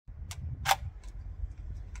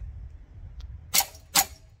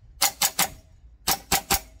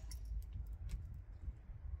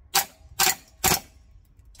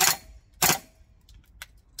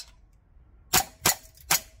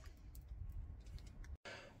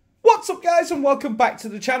What's up guys and welcome back to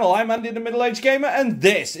the channel. I'm Andy the Middle-Aged Gamer and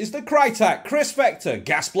this is the Krytac Kriss Vector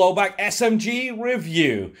Gas Blowback SMG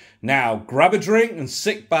review. Now grab a drink and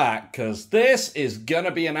sit back because this is gonna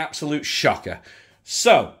be an absolute shocker.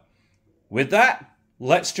 So with that,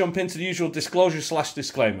 let's jump into the usual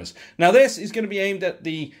disclosure/disclaimers. Now this is going to be aimed at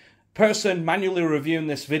the person manually reviewing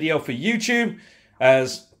this video for YouTube,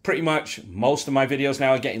 as pretty much most of my videos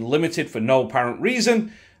now are getting limited for no apparent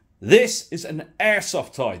reason. This is an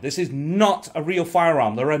airsoft toy. This is not a real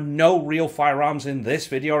firearm. There are no real firearms in this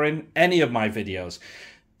video or in any of my videos.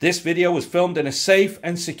 This video was filmed in a safe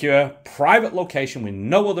and secure private location with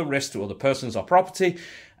no other risk to other persons or property.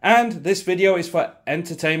 And this video is for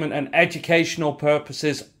entertainment and educational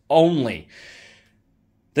purposes only.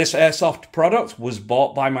 This airsoft product was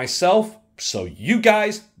bought by myself, so you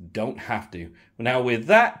guys don't have to. Now with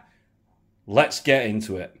that, let's get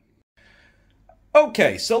into it.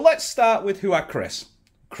 Okay, so let's start with who are Kriss.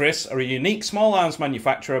 Kriss are a unique small arms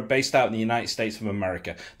manufacturer based out in the United States of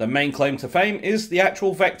America. Their main claim to fame is the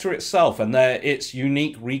actual Vector itself and its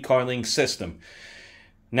unique recoiling system.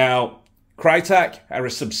 Now, Krytac are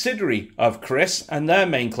a subsidiary of Kriss, and their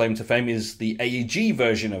main claim to fame is the AEG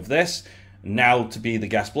version of this, now to be the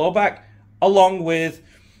gas blowback, along with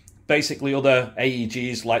basically other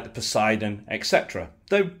AEGs like the Poseidon, etc.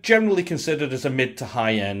 They're generally considered as a mid to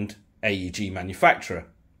high-end AEG manufacturer,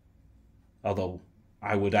 although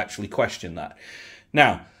I would actually question that.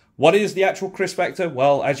 Now, what is the actual Kriss Vector?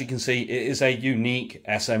 Well, as you can see, it is a unique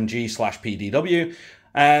SMG/PDW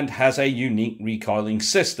and has a unique recoiling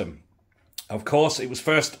system. Of course, it was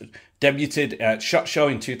first debuted at SHOT Show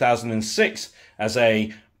in 2006 as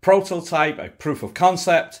a prototype, a proof of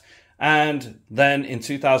concept, and then in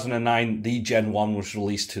 2009 the Gen 1 was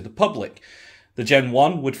released to the public. The Gen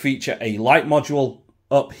 1 would feature a light module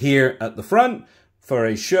up here at the front for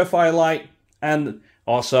a surefire light, and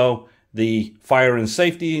also the fire and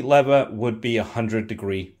safety lever would be a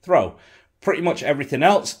 100-degree throw. Pretty much everything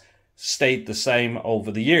else stayed the same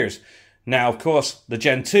over the years. Now, of course, the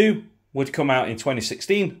Gen 2 would come out in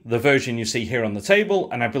 2016, the version you see here on the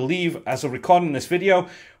table, and I believe as of recording this video,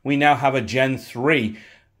 we now have a Gen 3,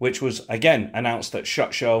 which was again announced at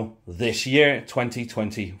SHOT Show this year,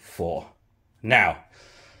 2024. Now,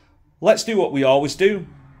 let's do what we always do.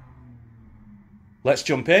 Let's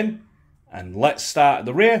jump in and let's start at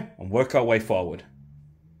the rear and work our way forward.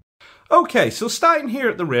 Okay, so starting here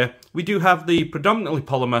at the rear, we do have the predominantly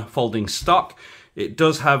polymer folding stock. It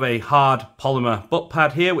does have a hard polymer butt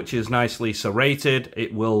pad here, which is nicely serrated.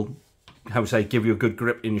 It will, give you a good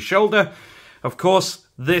grip in your shoulder. Of course,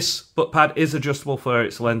 this butt pad is adjustable for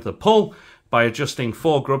its length of pull by adjusting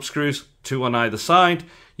 4 grub screws, 2 on either side.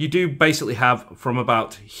 You do basically have from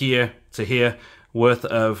about here to here worth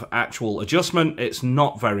of actual adjustment. It's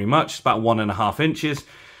not very much, it's about 1.5 inches.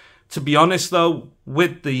 To be honest though,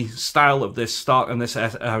 with the style of this stock and this,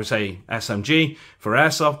 SMG for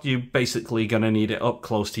airsoft, you're basically going to need it up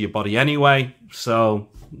close to your body anyway, so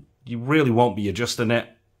you really won't be adjusting it,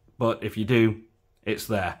 but if you do, it's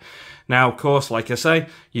there. Now, of course, like I say,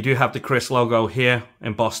 you do have the Kriss logo here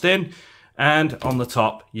embossed in, and on the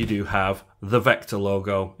top, you do have the Vector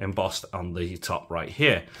logo embossed on the top right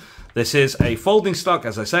here. This is a folding stock,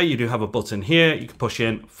 as I say. You do have a button here, you can push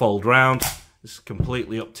in, fold round. It's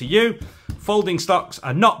completely up to you. Folding stocks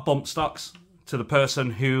are not bump stocks to the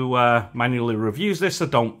person who manually reviews this, so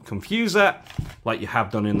don't confuse that like you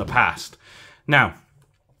have done in the past. Now,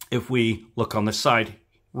 if we look on this side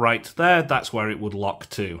right there, that's where it would lock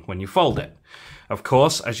to when you fold it. Of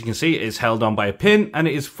course, as you can see, it is held on by a pin and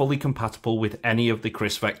it is fully compatible with any of the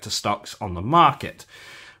Kriss Vector stocks on the market,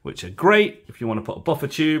 which are great. If you want to put a buffer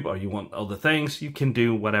tube or you want other things, you can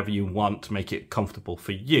do whatever you want to make it comfortable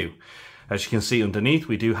for you. As you can see underneath,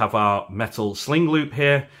 we do have our metal sling loop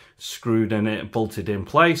here, screwed in it, bolted in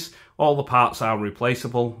place. All the parts are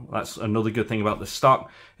replaceable. That's another good thing about the stock.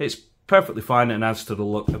 It's perfectly fine and adds to the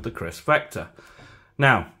look of the Kriss Vector.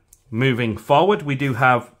 Now, moving forward, we do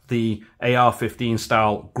have the AR-15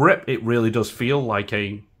 style grip. It really does feel like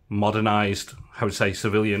a modernized,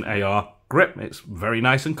 civilian AR grip. It's very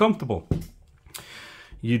nice and comfortable.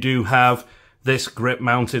 You do have this grip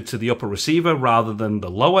mounted to the upper receiver rather than the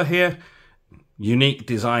lower here. Unique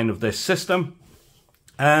design of this system,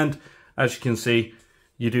 and as you can see,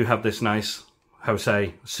 you do have this nice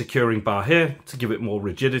securing bar here to give it more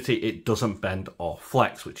rigidity. It doesn't bend or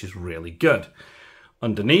flex, which is really good.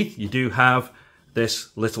 Underneath you do have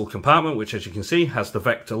this little compartment, which as you can see has the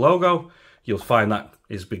Vector logo. You'll find that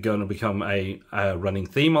is going to become a running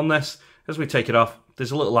theme on this. As we take it off, there's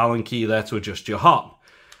a little Allen key there to adjust your hop.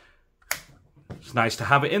 It's nice to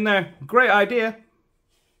have it in there. Great idea.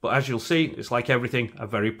 but as you'll see, it's like everything, a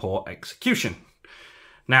very poor execution.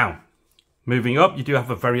 Now, moving up, you do have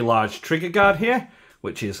a very large trigger guard here,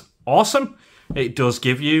 which is awesome. It does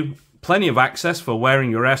give you plenty of access for wearing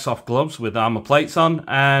your airsoft gloves with armor plates on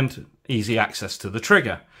and easy access to the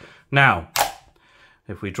trigger. Now,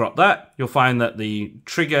 if we drop that, you'll find that the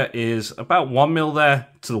trigger is about 1 mil there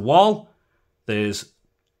to the wall. There's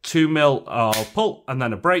 2 mil of pull and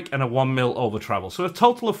then a brake and a 1 mil over travel. So a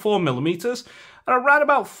total of 4 millimeters and around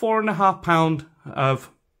about 4.5 pounds of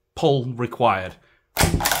pull required.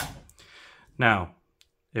 Now,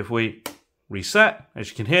 if we reset, as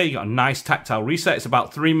you can hear, you got a nice tactile reset. It's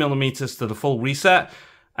about 3 millimeters to the full reset,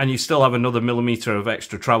 and you still have another millimeter of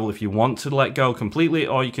extra travel if you want to let go completely,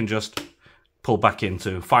 or you can just pull back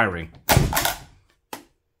into firing,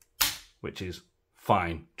 which is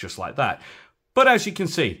fine, just like that. But as you can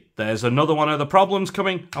see, there's another one of the problems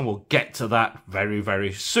coming, and we'll get to that very,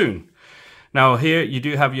 very soon. Now here you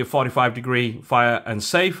do have your 45-degree fire and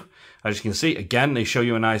safe. As you can see, again, they show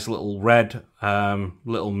you a nice little red,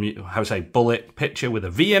 bullet picture with a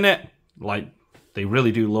V in it. Like, they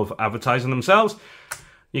really do love advertising themselves.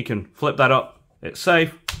 You can flip that up, it's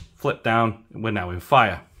safe, flip down, we're now in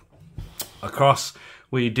fire. Across,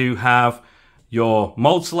 we do have your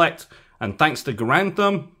mode select, and thanks to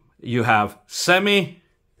Garantham, you have semi,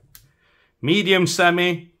 medium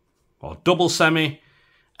semi, or double semi,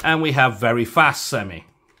 and we have very fast semi.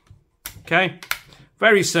 Okay?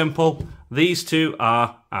 Very simple. These two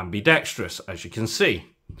are ambidextrous, as you can see.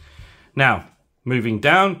 Now, moving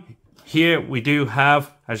down, here we do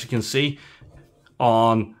have, as you can see,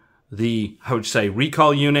 on the,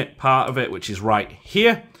 recoil unit part of it, which is right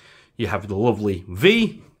here, you have the lovely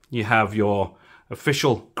V, you have your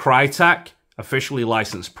official Krytac, officially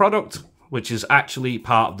licensed product, which is actually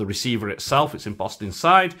part of the receiver itself, it's embossed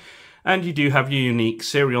inside, and you do have your unique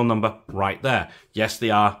serial number right there. Yes, they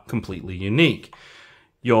are completely unique.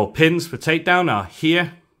 Your pins for takedown are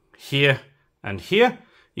here, here, and here.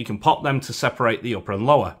 You can pop them to separate the upper and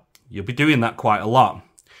lower. You'll be doing that quite a lot.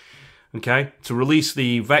 Okay, to release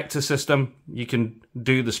the vector system, you can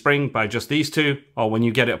do the spring by just these two, or when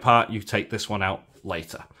you get it apart, you take this one out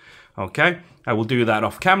later. Okay, I will do that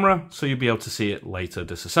off camera, so you'll be able to see it later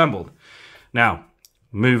disassembled. Now,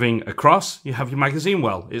 moving across, you have your magazine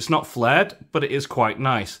well. It's not flared, but it is quite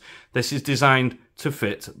nice. This is designed to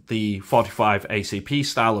fit the 45 ACP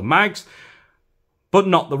style of mags, but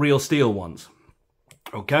not the real steel ones.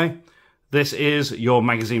 Okay, this is your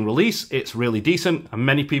magazine release. It's really decent, and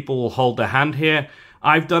many people will hold their hand here.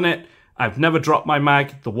 I've done it. I've never dropped my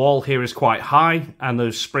mag. The wall here is quite high, and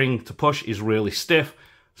the spring to push is really stiff,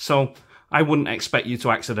 so I wouldn't expect you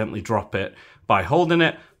to accidentally drop it by holding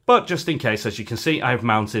it, but just in case, as you can see, I've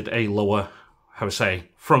mounted a lower,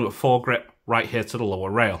 front foregrip right here to the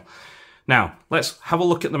lower rail. Now, let's have a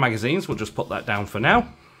look at the magazines. We'll just put that down for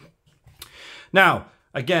now. Now,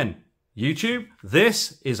 again, YouTube,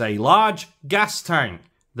 this is a large gas tank.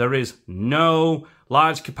 There is no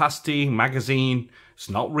large capacity magazine. It's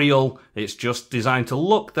not real. It's just designed to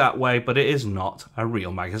look that way, but it is not a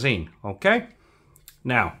real magazine, okay?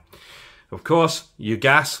 Now, of course, your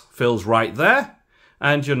gas fills right there,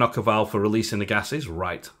 and your knocker valve for releasing the gas is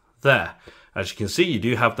right there. As you can see, you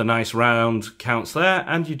do have the nice round counts there,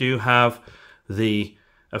 and you do have the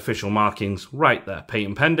official markings right there.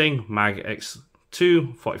 Patent pending, Mag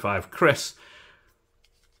X2, 45 Kriss,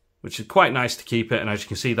 which is quite nice to keep it. And as you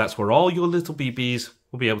can see, that's where all your little BBs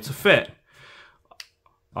will be able to fit.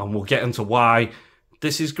 And we'll get into why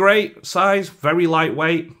this is great size, very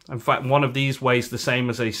lightweight. In fact, one of these weighs the same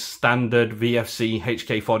as a standard VFC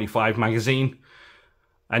HK45 magazine.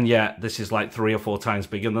 And yet, this is like 3 or 4 times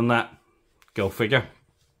bigger than that. Go figure.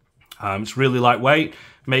 It's really lightweight,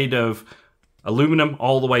 made of aluminum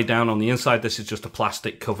all the way down on the inside. This is just a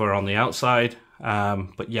plastic cover on the outside.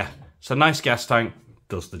 But yeah, it's a nice gas tank,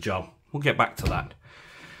 does the job. We'll get back to that.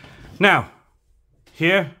 Now,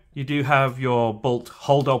 here you do have your bolt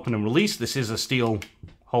hold, open and release. This is a steel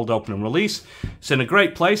hold, open and release. It's in a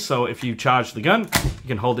great place, so if you charge the gun, you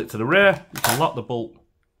can hold it to the rear. You can lock the bolt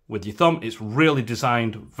with your thumb. It's really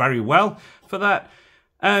designed very well for that.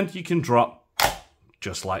 And you can drop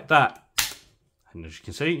just like that. And as you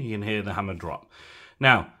can see, you can hear the hammer drop.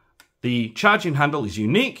 Now, the charging handle is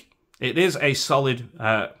unique. It is a solid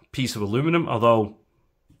piece of aluminum, although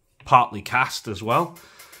partly cast as well.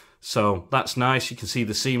 So that's nice. You can see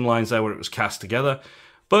the seam lines there where it was cast together.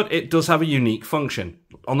 But it does have a unique function.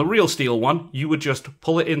 On the real steel one, you would just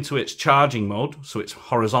pull it into its charging mode, so it's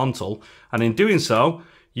horizontal. And in doing so,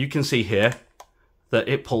 you can see here that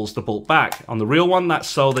it pulls the bolt back. On the real one, that's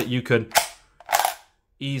so that you could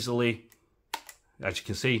easily, as you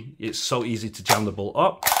can see, it's so easy to jam the bolt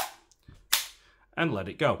up and let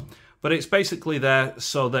it go. But it's basically there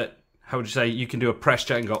so that, how would you say, you can do a press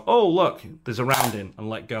check and go, oh look, there's a round in, and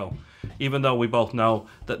let go. Even though we both know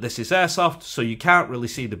that this is airsoft, so you can't really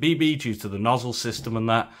see the BB due to the nozzle system and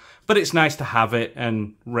that, but it's nice to have it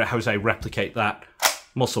and, how would you say, replicate that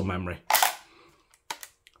muscle memory.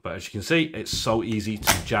 But as you can see, it's so easy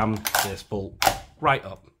to jam this bolt right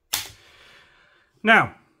up.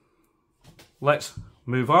 Now, let's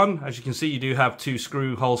move on. As you can see, you do have 2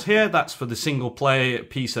 screw holes here. That's for the single play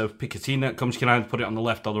piece of Picatinny that comes. You can either put it on the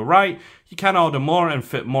left or the right. You can order more and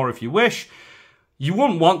fit more if you wish. You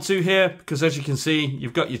wouldn't want to here, because as you can see,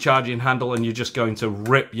 you've got your charging handle and you're just going to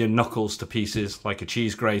rip your knuckles to pieces like a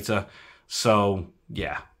cheese grater. So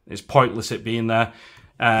yeah, it's pointless it being there.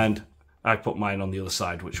 And I put mine on the other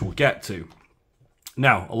side, which we'll get to.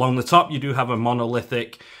 Now, along the top, you do have a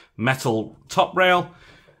monolithic metal top rail.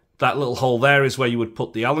 That little hole there is where you would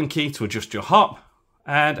put the Allen key to adjust your hop.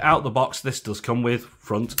 And out the box, this does come with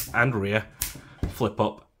front and rear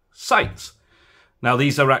flip-up sights. Now,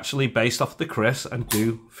 these are actually based off the Kriss and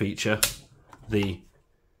do feature the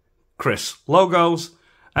Kriss logos.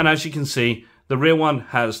 And as you can see, the rear one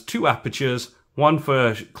has 2 apertures, one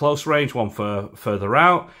for close range, one for further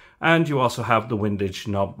out. And you also have the windage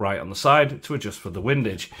knob right on the side to adjust for the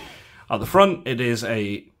windage. At the front, it is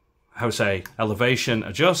a, how to say, elevation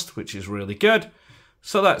adjust, which is really good.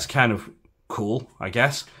 So that's kind of cool, I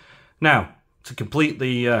guess. Now, to complete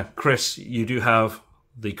the Kriss, you do have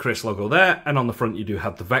the Kriss logo there, and on the front you do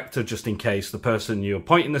have the vector, just in case the person you're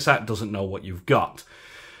pointing this at doesn't know what you've got.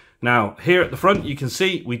 Now, here at the front, you can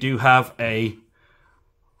see we do have a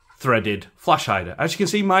threaded flash hider. As you can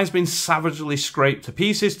see, mine's been savagely scraped to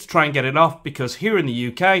pieces to try and get it off, because here in the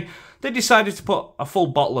UK, they decided to put a full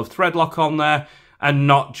bottle of thread lock on there, and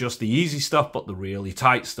not just the easy stuff, but the really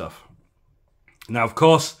tight stuff. Now, of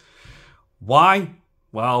course, why?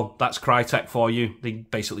 Well, that's Krytac for you. They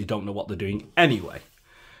basically don't know what they're doing anyway.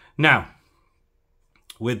 Now,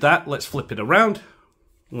 with that, let's flip it around.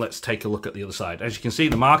 Let's take a look at the other side. As you can see,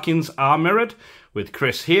 the markings are mirrored with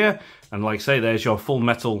Kriss here. And like I say, there's your full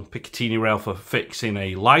metal Picatinny rail for fixing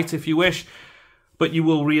a light if you wish. But you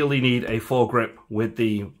will really need a foregrip with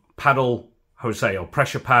the paddle, how would I say, or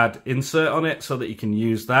pressure pad insert on it, so that you can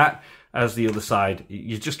use that as the other side.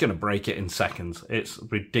 You're just going to break it in seconds. It's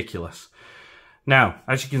ridiculous. Now,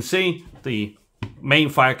 as you can see, the main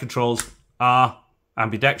fire controls are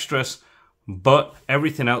ambidextrous, but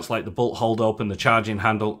everything else, like the bolt hold open, the charging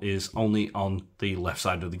handle, is only on the left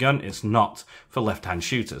side of the gun. It's not for left-hand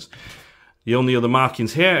shooters. The only other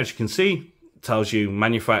markings here, as you can see, tells you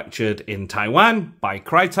manufactured in Taiwan by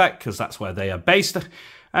Krytac, because that's where they are based.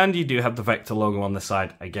 And you do have the Vector logo on the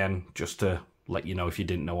side, again, just to let you know if you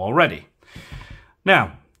didn't know already.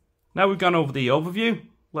 Now we've gone over the overview,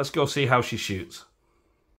 let's go see how she shoots.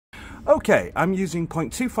 Okay, I'm using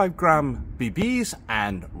 0.25 gram BBs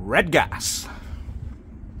and red gas.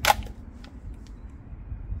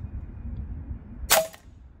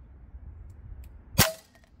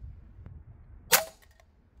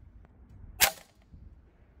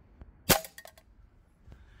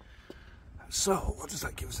 So, what does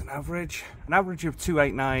that give us? An average? An average of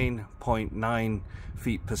 289.9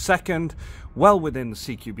 feet per second, well within the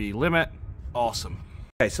CQB limit. Awesome.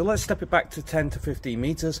 Okay, so let's step it back to 10 to 15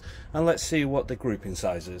 meters and let's see what the grouping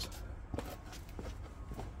size is.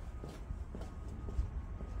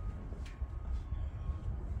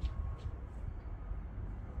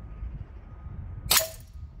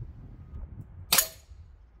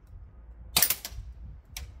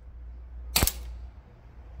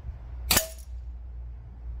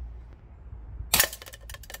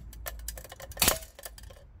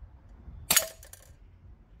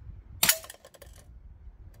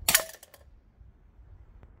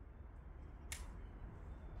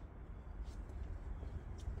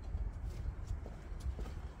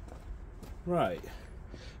 Right,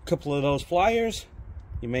 a couple of those flyers,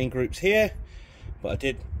 your main group's here, but I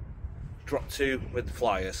did drop 2 with the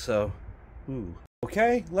flyers, so ooh.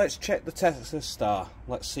 Okay, let's check the Texas Star.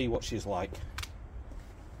 Let's see what she's like.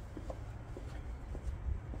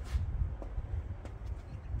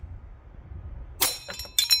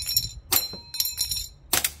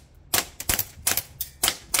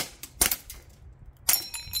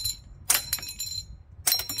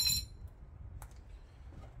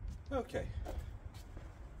 Okay,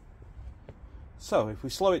 so if we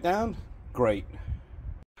slow it down, great.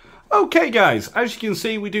 Okay guys, as you can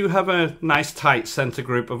see, we do have a nice tight center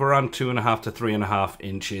group of around 2.5 to 3.5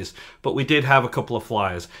 inches, but we did have a couple of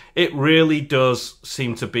flyers. It really does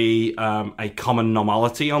seem to be a common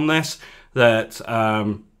normality on this, that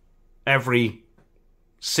every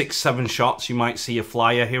 6, 7 shots, you might see a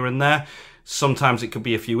flyer here and there. Sometimes it could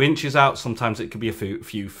be a few inches out, sometimes it could be a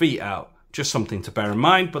few feet out. Just something to bear in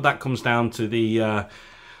mind, but that comes down to the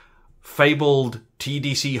fabled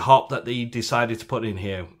TDC hop that they decided to put in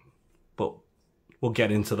here. But we'll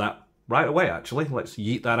get into that right away, actually. Let's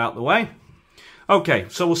yeet that out the way. Okay,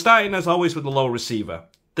 so we'll start in, as always, with the low receiver.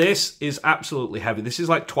 This is absolutely heavy. This is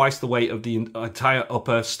like twice the weight of the entire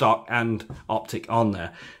upper stock and optic on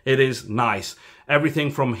there. It is nice.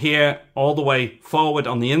 Everything from here all the way forward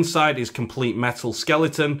on the inside is complete metal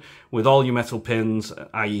skeleton with all your metal pins,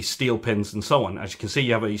 i.e. steel pins and so on. As you can see,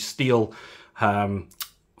 you have a steel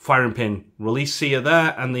firing pin release sear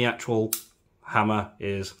there, and the actual hammer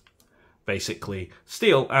is basically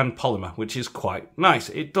steel and polymer, which is quite nice.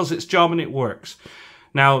 It does its job and it works.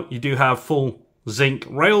 Now, you do have full zinc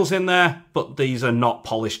rails in there, but these are not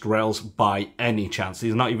polished rails by any chance.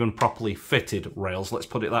 These are not even properly fitted rails, let's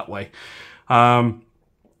put it that way.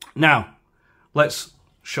 Now, let's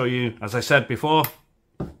show you, as I said before,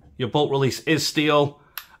 your bolt release is steel,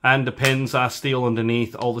 and the pins are steel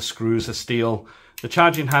underneath, all the screws are steel. The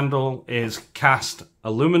charging handle is cast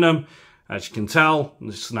aluminum, as you can tell.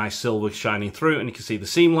 This nice silver shining through, and you can see the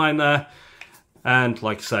seam line there. And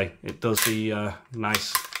like I say, it does the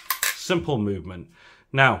nice simple movement.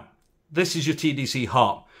 Now, this is your TDC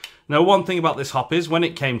hop. Now, one thing about this hop is, when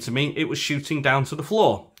it came to me, it was shooting down to the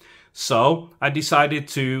floor. So I decided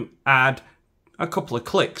to add a couple of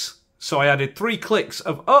clicks. So I added 3 clicks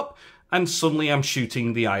of up, and suddenly I'm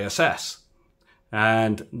shooting the ISS.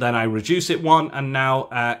 And then I reduce it 1, and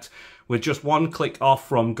now with just 1 click off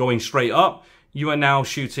from going straight up, you are now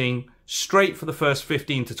shooting straight for the first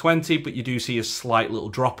 15 to 20, but you do see a slight little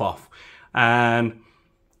drop off. And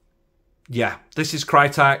yeah, this is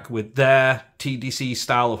Krytac with their TDC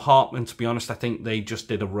style of hop, and to be honest, I think they just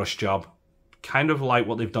did a rush job. Kind of like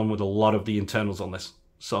what they've done with a lot of the internals on this.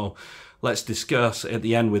 So let's discuss at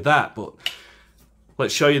the end with that, but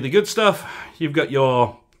let's show you the good stuff. You've got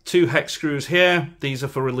your 2 hex screws here. These are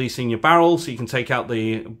for releasing your barrel, so you can take out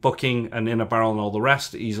the bucking and inner barrel and all the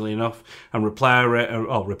rest easily enough and repair it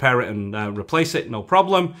and replace it, no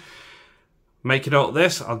problem. Make a note of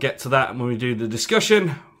this. I'll get to that when we do the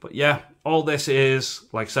discussion. But yeah, all this is,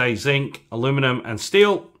 like I say, zinc, aluminum, and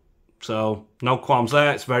steel. So no qualms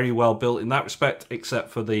there. It's very well built in that respect, except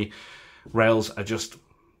for the rails are just,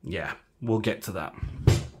 yeah, we'll get to that.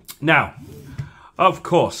 Now, of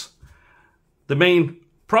course, the main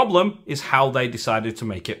problem is how they decided to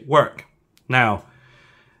make it work. Now,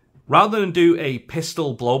 rather than do a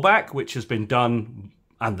pistol blowback, which has been done,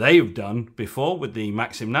 and they've done before with the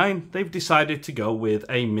Maxim 9, they've decided to go with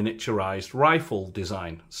a miniaturized rifle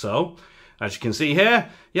design. So, as you can see here,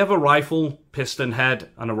 you have a rifle piston head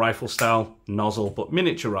and a rifle style nozzle, but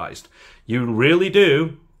miniaturized. You really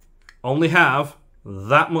do only have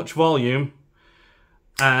that much volume,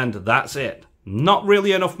 and that's it. Not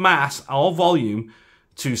really enough mass or volume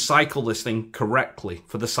to cycle this thing correctly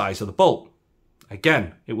for the size of the bolt.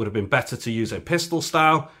 Again, it would have been better to use a pistol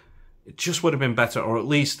style. It just would have been better, or at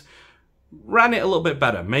least ran it a little bit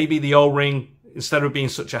better. Maybe the O-ring, instead of being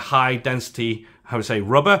such a high density, how would I say,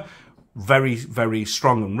 rubber, very, very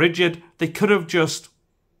strong and rigid, they could have just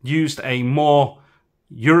used a more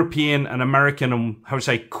European and American and, how would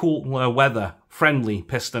I say, cooler weather friendly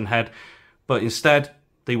piston head, but instead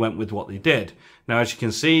they went with what they did. Now, as you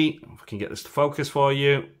can see, if I can get this to focus for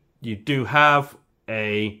you, you do have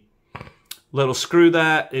a little screw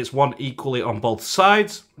there. It's one equally on both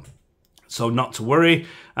sides, so not to worry.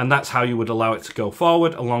 And that's how you would allow it to go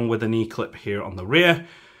forward, along with an E-clip here on the rear.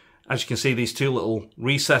 As you can see, these 2 little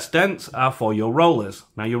recessed dents are for your rollers.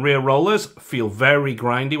 Now, your rear rollers feel very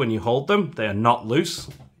grindy when you hold them. They are not loose.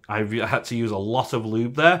 I've had to use a lot of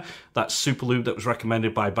lube there. That's super lube that was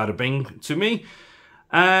recommended by Bada Bing to me.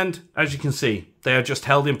 And as you can see, they are just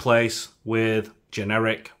held in place with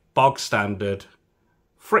generic, bog standard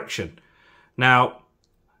friction. Now,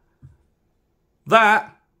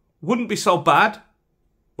 that wouldn't be so bad.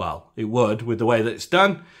 Well, it would with the way that it's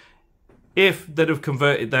done, if they'd have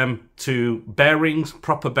converted them to bearings,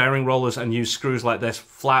 proper bearing rollers, and used screws like this,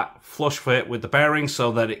 flat, flush fit with the bearings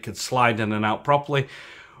so that it could slide in and out properly.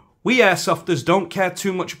 We airsofters don't care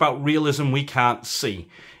too much about realism we can't see.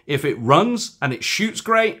 If it runs and it shoots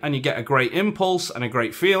great and you get a great impulse and a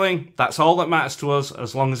great feeling, that's all that matters to us,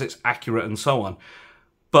 as long as it's accurate and so on.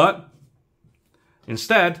 But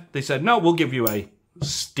instead, they said, no, we'll give you a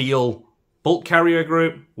steel bolt carrier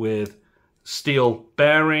group with steel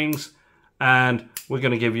bearings, and we're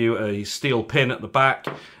going to give you a steel pin at the back.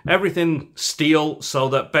 Everything steel, so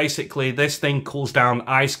that basically this thing cools down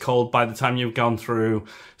ice cold by the time you've gone through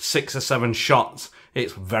 6 or 7 shots.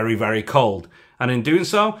 It's very, very cold. And in doing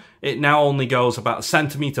so, it now only goes about a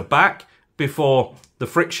centimetre back before the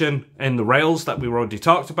friction in the rails that we already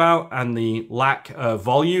talked about and the lack of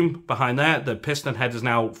volume behind there. The piston head is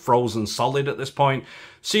now frozen solid at this point.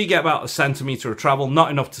 So you get about a centimetre of travel, not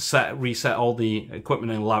enough to reset all the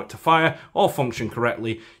equipment and allow it to fire or function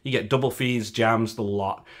correctly. You get double feeds, jams, the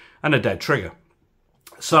lot, and a dead trigger.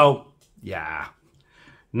 So, yeah.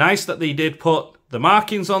 Nice that they did put the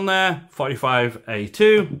markings on there,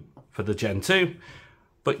 45A2 for the Gen 2.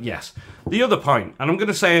 But yes, the other point, and I'm going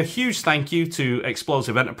to say a huge thank you to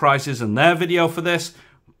Explosive Enterprises and their video for this,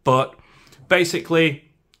 but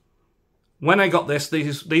basically, when I got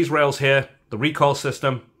these rails here, the recoil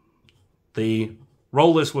system, the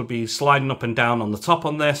rollers would be sliding up and down on the top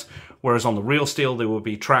on this, whereas on the real steel, there would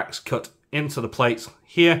be tracks cut into the plates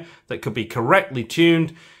here that could be correctly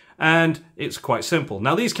tuned, and it's quite simple.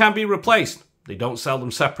 Now, these can be replaced. They don't sell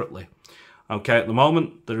them separately. Okay, at the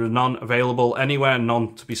moment, there are none available anywhere,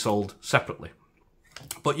 none to be sold separately.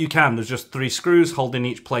 But you can. There's just 3 screws holding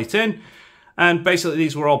each plate in. And basically,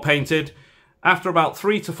 these were all painted. After about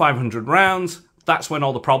 300 to 500 rounds, that's when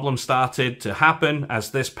all the problems started to happen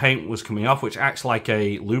as this paint was coming off, which acts like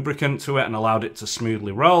a lubricant to it and allowed it to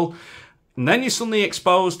smoothly roll. And then you suddenly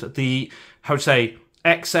exposed the, how to say,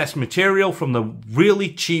 excess material from the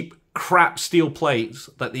really cheap crap steel plates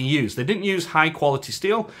that they used. They didn't use high quality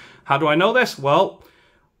steel. How do I know this? Well,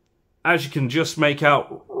 as you can just make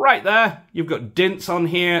out right there, you've got dints on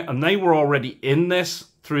here, and they were already in this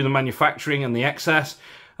through the manufacturing and the excess.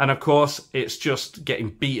 And of course, it's just getting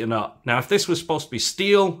beaten up. Now, if this was supposed to be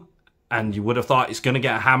steel, and you would have thought it's going to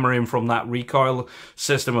get a hammer in from that recoil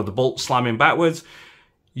system of the bolt slamming backwards,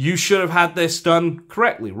 you should have had this done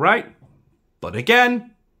correctly, right? But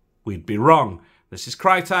again, we'd be wrong. This is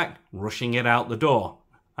Krytac rushing it out the door.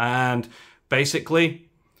 And basically,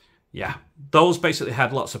 yeah, those basically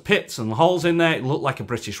had lots of pits and holes in there. It looked like a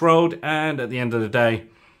British road. And at the end of the day,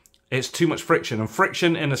 it's too much friction. And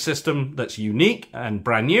friction in a system that's unique and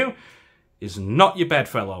brand new is not your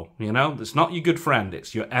bedfellow, you know? It's not your good friend.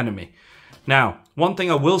 It's your enemy. Now, one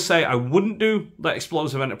thing I will say I wouldn't do that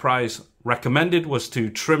Explosive Enterprise recommended was to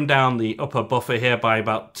trim down the upper buffer here by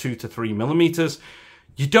about 2 to 3 millimeters.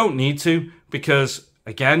 You don't need to, because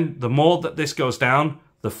again, the more that this goes down,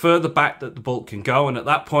 the further back that the bolt can go, and at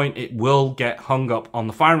that point it will get hung up on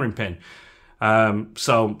the firing pin.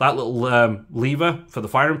 So that little lever for the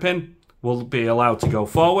firing pin will be allowed to go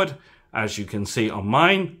forward. As you can see on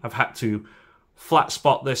mine, I've had to flat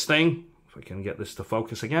spot this thing. If I can get this to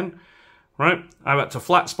focus again. Right, I've had to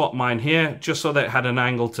flat spot mine here just so that it had an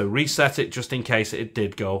angle to reset it just in case it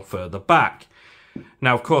did go further back.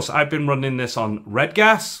 Now, of course, I've been running this on red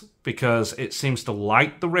gas because it seems to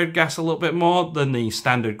like the red gas a little bit more than the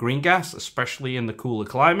standard green gas, especially in the cooler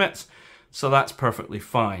climates. So that's perfectly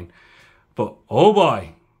fine. But oh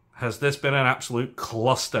boy, has this been an absolute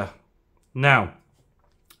cluster. Now,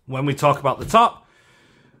 when we talk about the top,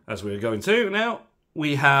 as we're going to now,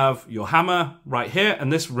 we have your hammer right here,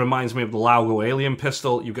 and this reminds me of the Laugo Alien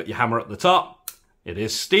pistol. You've got your hammer at the top. It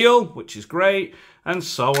is steel, which is great, and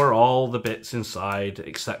so are all the bits inside,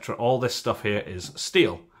 etc. All this stuff here is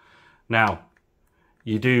steel. Now,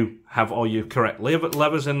 you do have all your correct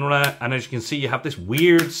levers in there, and as you can see, you have this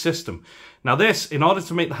weird system. Now this, in order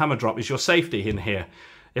to make the hammer drop, is your safety in here.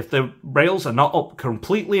 If the rails are not up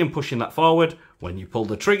completely and pushing that forward, when you pull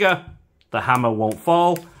the trigger, the hammer won't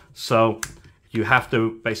fall, so you have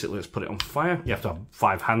to basically, let's put it on fire. You have to have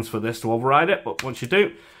 5 hands for this to override it. But once you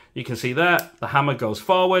do, you can see there, the hammer goes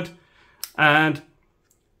forward. And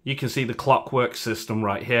you can see the clockwork system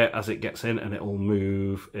right here as it gets in, and it will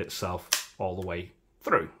move itself all the way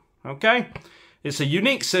through. Okay? It's a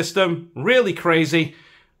unique system, really crazy.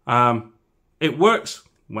 It works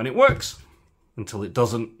when it works. Until it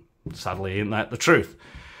doesn't. Sadly, isn't that the truth?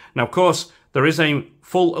 Now, of course, there is a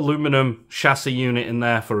full aluminum chassis unit in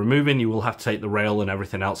there for removing. You will have to take the rail and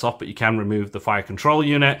everything else off, but you can remove the fire control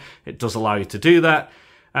unit. It does allow you to do that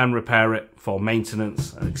and repair it for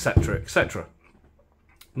maintenance, etc., etc.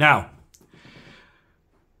 Now,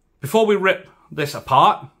 before we rip this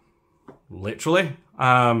apart, literally,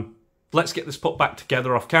 let's get this put back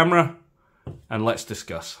together off camera and let's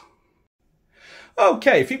discuss.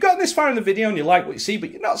 Okay, if you've gotten this far in the video and you like what you see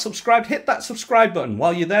but you're not subscribed, hit that subscribe button.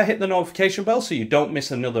 While you're there, hit the notification bell so you don't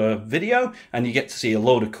miss another video and you get to see a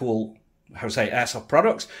load of cool, airsoft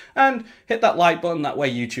products. And hit that like button, that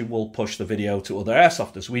way YouTube will push the video to other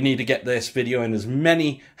airsofters. We need to get this video in as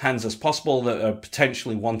many hands as possible that are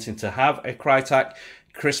potentially wanting to have a Krytac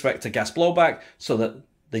Kriss Vector gas blowback so that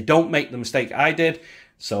they don't make the mistake I did.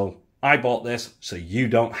 So I bought this so you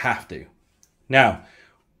don't have to. Now,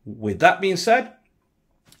 with that being said,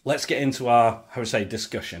 let's get into our, how to say,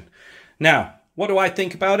 discussion. Now, what do I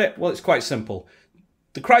think about it? Well, it's quite simple.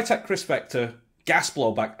 The Krytac Kriss Vector gas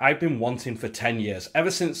blowback I've been wanting for 10 years, ever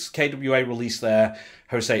since KWA released their,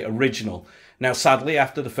 how to say, original. Now, sadly,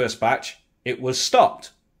 after the first batch, it was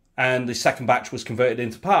stopped, and the second batch was converted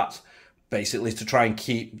into parts, basically to try and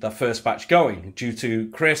keep the first batch going, due to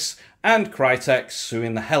Kriss and Krytac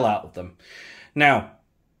suing the hell out of them. Now,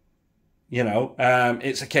 you know,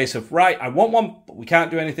 it's a case of, right, I want one, but we can't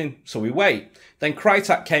do anything, so we wait. Then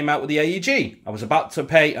Krytac came out with the AEG. I was about to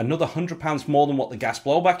pay another £100 more than what the gas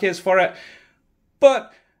blowback is for it.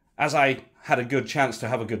 But as I had a good chance to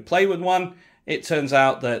have a good play with one, it turns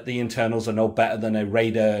out that the internals are no better than a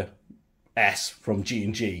Raider S from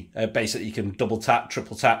G&G. Basically, you can double tap,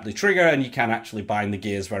 triple tap the trigger, and you can actually bind the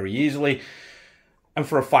gears very easily. And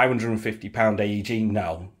for a £550 AEG,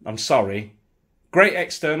 no, I'm sorry. Great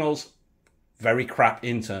externals, very crap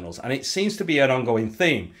internals, and it seems to be an ongoing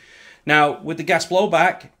theme. Now, with the gas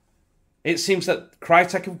blowback, it seems that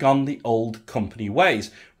Krytac have gone the old company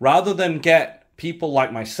ways. Rather than get people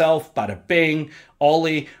like myself, Bada Bing,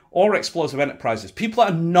 Ollie, or Explosive Enterprises, people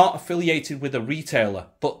that are not affiliated with a retailer,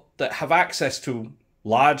 but that have access to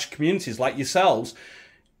large communities like yourselves,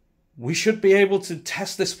 we should be able to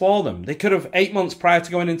test this for them. They could have, 8 months prior to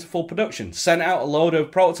going into full production, sent out a load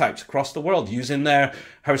of prototypes across the world using their,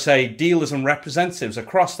 how to say, dealers and representatives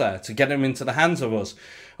across there to get them into the hands of us,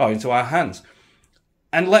 or into our hands.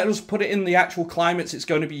 And let us put it in the actual climates it's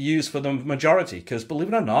going to be used for the majority. Because believe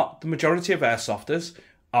it or not, the majority of airsofters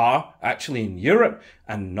are actually in Europe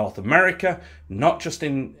and North America, not just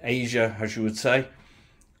in Asia, as you would say.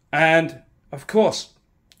 And of course,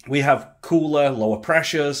 we have cooler, lower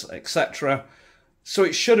pressures, etc. So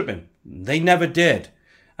it should have been. They never did.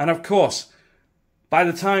 And of course, by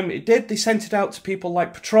the time it did, they sent it out to people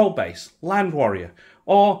like Patrol Base, Land Warrior.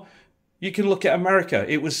 Or you can look at America.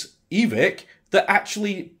 It was Evic that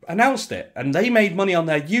actually announced it. And they made money on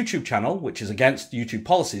their YouTube channel, which is against YouTube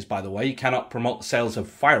policies, by the way. You cannot promote the sales of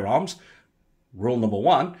firearms. Rule number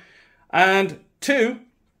 1. And 2,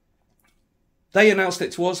 they announced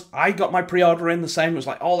it to us. I got my pre-order in the same. It was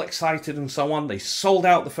like all excited and so on. They sold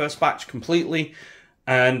out the first batch completely.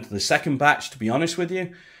 And the second batch, to be honest with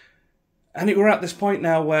you. And we're at this point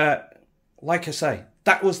now where, like I say,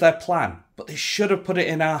 that was their plan. But they should have put it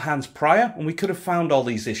in our hands prior, and we could have found all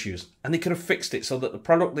these issues. And they could have fixed it so that the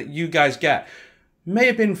product that you guys get may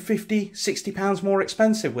have been £50, £60 more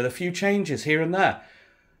expensive with a few changes here and there.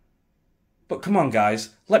 But come on, guys.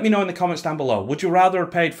 Let me know in the comments down below. Would you rather have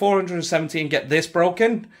paid $470 and get this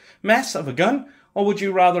broken mess of a gun? Or would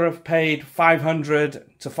you rather have paid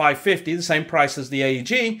 $500 to $550, the same price as the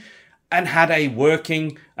AEG, and had a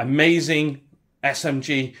working, amazing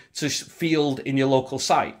SMG to field in your local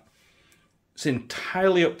site? It's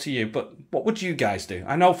entirely up to you, but what would you guys do?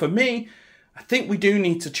 I know for me, I think we do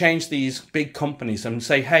need to change these big companies and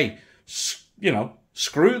say, hey, you know,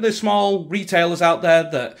 screw the small retailers out there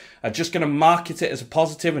that are just going to market it as a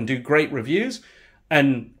positive and do great reviews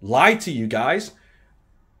and lie to you guys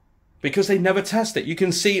because they never test it. You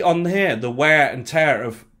can see on here the wear and tear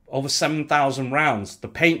of over 7,000 rounds, the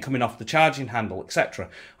paint coming off the charging handle, etc.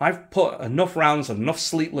 I've put enough rounds and enough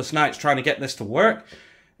sleepless nights trying to get this to work.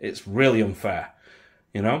 It's really unfair,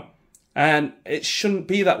 you know? And it shouldn't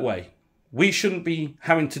be that way. We shouldn't be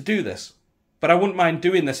having to do this. But I wouldn't mind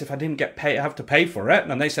doing this if I didn't have to pay for it.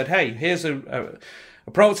 And they said, hey, here's a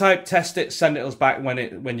prototype, test it, send it us back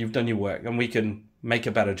when you've done your work, and we can make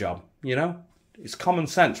a better job, you know? It's common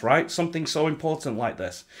sense, right? Something so important like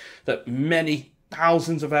this that many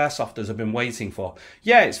thousands of airsofters have been waiting for.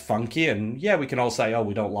 Yeah, it's funky, and yeah, we can all say, oh,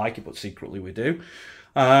 we don't like it, but secretly we do.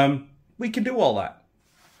 We can do all that.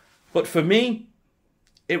 But for me,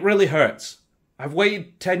 it really hurts. I've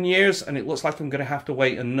waited 10 years, and it looks like I'm going to have to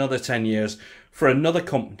wait another 10 years for another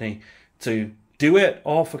company to do it,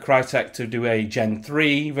 or for Krytac to do a Gen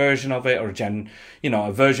 3 version of it, or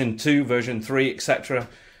a version 2, version 3, etc.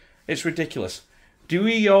 It's ridiculous. Do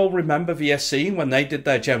we all remember VSC when they did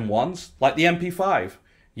their Gen 1s? Like the MP5.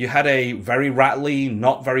 You had a very rattly,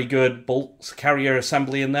 not very good bolt carrier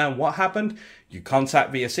assembly in there. And what happened? You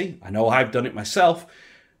contact VSC. I know I've done it myself.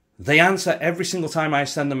 They answer every single time I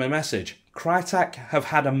send them a message. Krytac have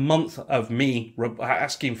had a month of me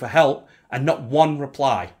asking for help and not one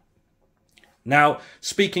reply. Now,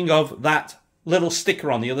 speaking of that little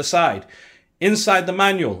sticker on the other side, inside the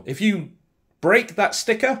manual, if you break that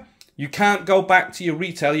sticker, you can't go back to your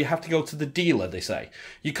retail, you have to go to the dealer, they say.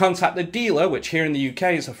 You contact the dealer, which here in the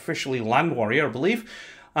UK is officially Land Warrior, I believe.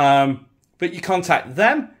 But you contact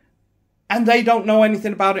them, and they don't know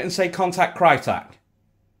anything about it and say, contact Krytac.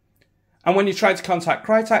 And when you try to contact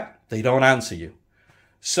Krytac, they don't answer you.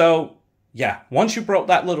 So yeah, once you broke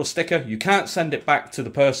that little sticker, you can't send it back to the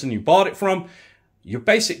person you bought it from. You're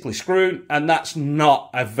basically screwed, and that's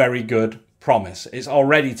not a very good promise. It's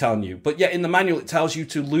already telling you. But yet in the manual, it tells you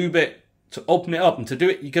to lube it, to open it up, and to do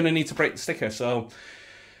it, you're going to need to break the sticker. So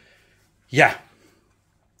yeah,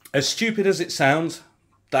 as stupid as it sounds,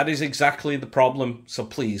 that is exactly the problem. So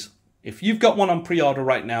please, if you've got one on pre-order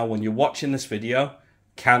right now when you're watching this video,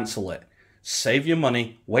 cancel it. Save your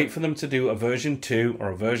money, wait for them to do a version 2 or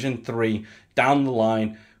a version 3 down the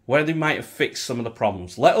line where they might have fixed some of the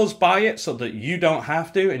problems. Let us buy it so that you don't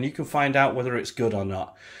have to, and you can find out whether it's good or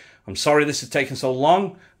not. I'm sorry this has taken so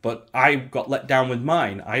long, but I got let down with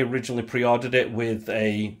mine. I originally pre-ordered it with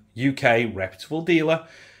a UK reputable dealer,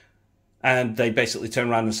 and they basically turned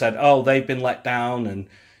around and said, oh, they've been let down, and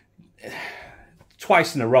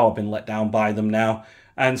twice in a row I've been let down by them now.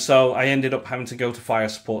 And so I ended up having to go to Fire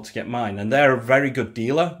Support to get mine. And they're a very good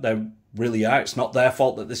dealer. They really are. It's not their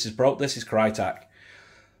fault that this is broke. This is Krytac.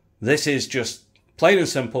 This is just plain and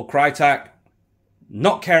simple Krytac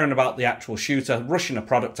not caring about the actual shooter, rushing a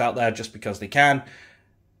product out there just because they can,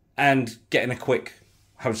 and getting a quick,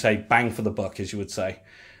 I would say, bang for the buck, as you would say.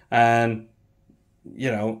 And,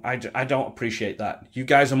 you know, I don't appreciate that. You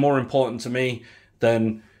guys are more important to me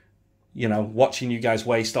than, you know, watching you guys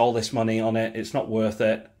waste all this money on it. It's not worth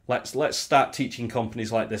it. Let's start teaching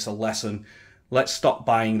companies like this a lesson. Let's stop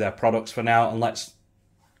buying their products for now, and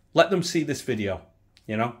let them see this video.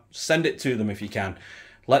 You know, send it to them if you can.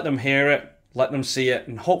 Let them hear it, let them see it,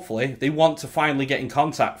 and hopefully if they want to finally get in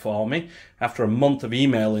contact for me after a month of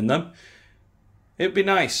emailing them, it'd be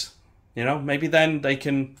nice. You know, maybe then they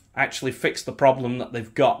can actually fix the problem that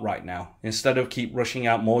they've got right now, instead of keep rushing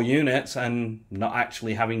out more units and not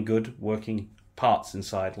actually having good working parts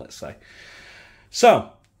inside, let's say. So,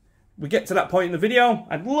 we get to that point in the video.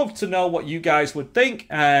 I'd love to know what you guys would think,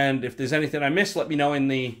 and if there's anything I missed, let me know in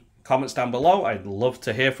the comments down below. I'd love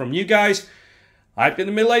to hear from you guys. I've been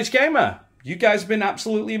the Middle Aged Gamer. You guys have been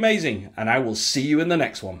absolutely amazing, and I will see you in the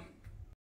next one.